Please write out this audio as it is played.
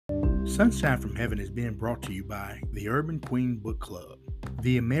Sunshine from Heaven is being brought to you by the Urban Queen Book Club.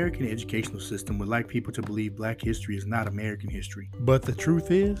 The American educational system would like people to believe Black history is not American history. But the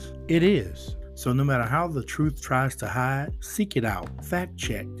truth is, it is. So no matter how the truth tries to hide, seek it out, fact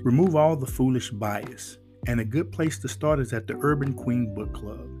check, remove all the foolish bias. And a good place to start is at the Urban Queen Book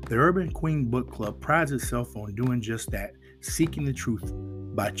Club. The Urban Queen Book Club prides itself on doing just that, seeking the truth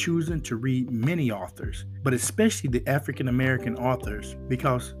by choosing to read many authors, but especially the African American authors,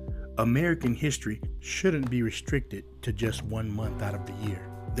 because American history shouldn't be restricted to just 1 month out of the year.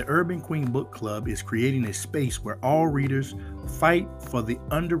 The Urban Queen Book Club is creating a space where all readers fight for the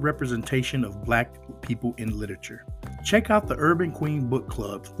underrepresentation of Black people in literature. Check out the Urban Queen Book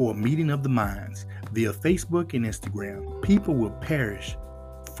Club for a meeting of the minds via Facebook and Instagram. People will perish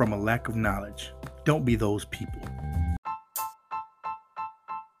from a lack of knowledge. Don't be those people.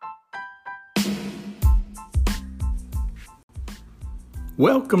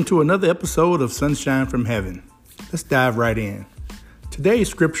 Welcome to another episode of Sunshine from Heaven. Let's dive right in. Today's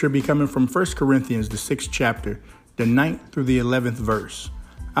scripture be coming from 1 Corinthians, the 6th chapter, the 9th through the 11th verse.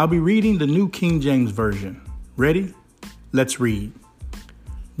 I'll be reading the New King James Version. Ready? Let's read.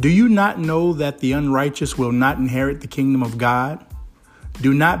 Do you not know that the unrighteous will not inherit the kingdom of God?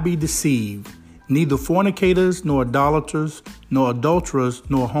 Do not be deceived. Neither fornicators, nor idolaters, nor adulterers,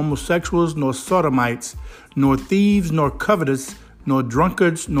 nor homosexuals, nor sodomites, nor thieves, nor covetous, nor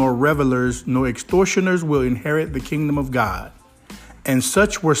drunkards, nor revelers, nor extortioners will inherit the kingdom of God. And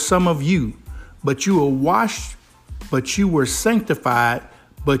such were some of you, but you were washed, but you were sanctified,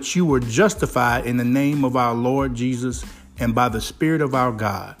 but you were justified in the name of our Lord Jesus and by the Spirit of our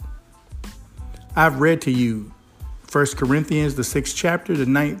God. I've read to you 1 Corinthians, the 6th chapter, the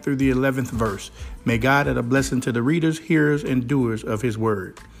 9th through the 11th verse. May God add a blessing to the readers, hearers, and doers of his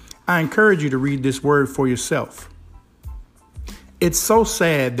word. I encourage you to read this word for yourself. It's so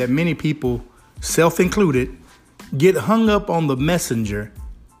sad that many people, self included, get hung up on the messenger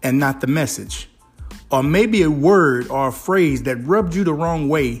and not the message. Or maybe a word or a phrase that rubbed you the wrong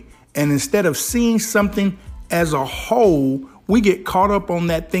way, and instead of seeing something as a whole, we get caught up on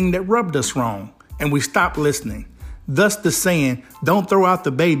that thing that rubbed us wrong, and we stop listening. Thus the saying, don't throw out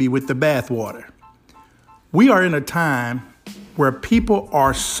the baby with the bathwater. We are in a time where people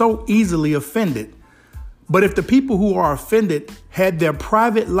are so easily offended. But if the people who are offended had their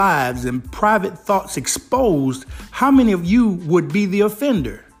private lives and private thoughts exposed, how many of you would be the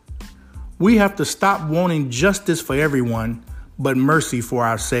offender? We have to stop wanting justice for everyone, but mercy for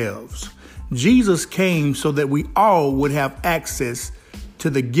ourselves. Jesus came so that we all would have access to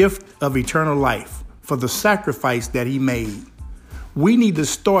the gift of eternal life for the sacrifice that he made. We need to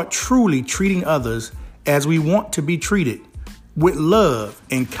start truly treating others as we want to be treated, with love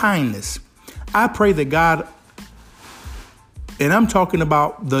and kindness. I pray that God, and I'm talking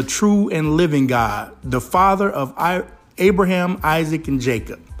about the true and living God, the Father of Abraham, Isaac, and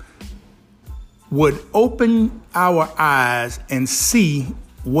Jacob, would open our eyes and see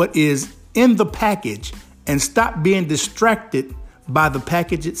what is in the package and stop being distracted by the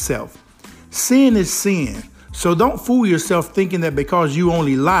package itself. Sin is sin. So don't fool yourself thinking that because you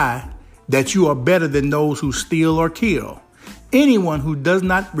only lie, that you are better than those who steal or kill. Anyone who does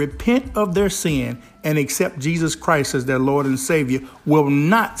not repent of their sin and accept Jesus Christ as their Lord and Savior will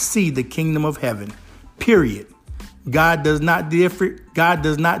not see the kingdom of heaven. Period. God does not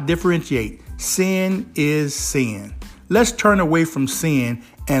differentiate. Sin is sin. Let's turn away from sin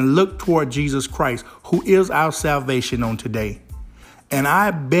and look toward Jesus Christ, who is our salvation on today. And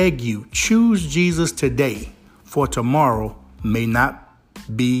I beg you, choose Jesus today, for tomorrow may not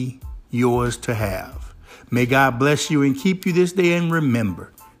be yours to have. May God bless you and keep you this day, and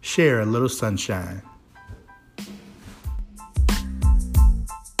remember, share a little sunshine.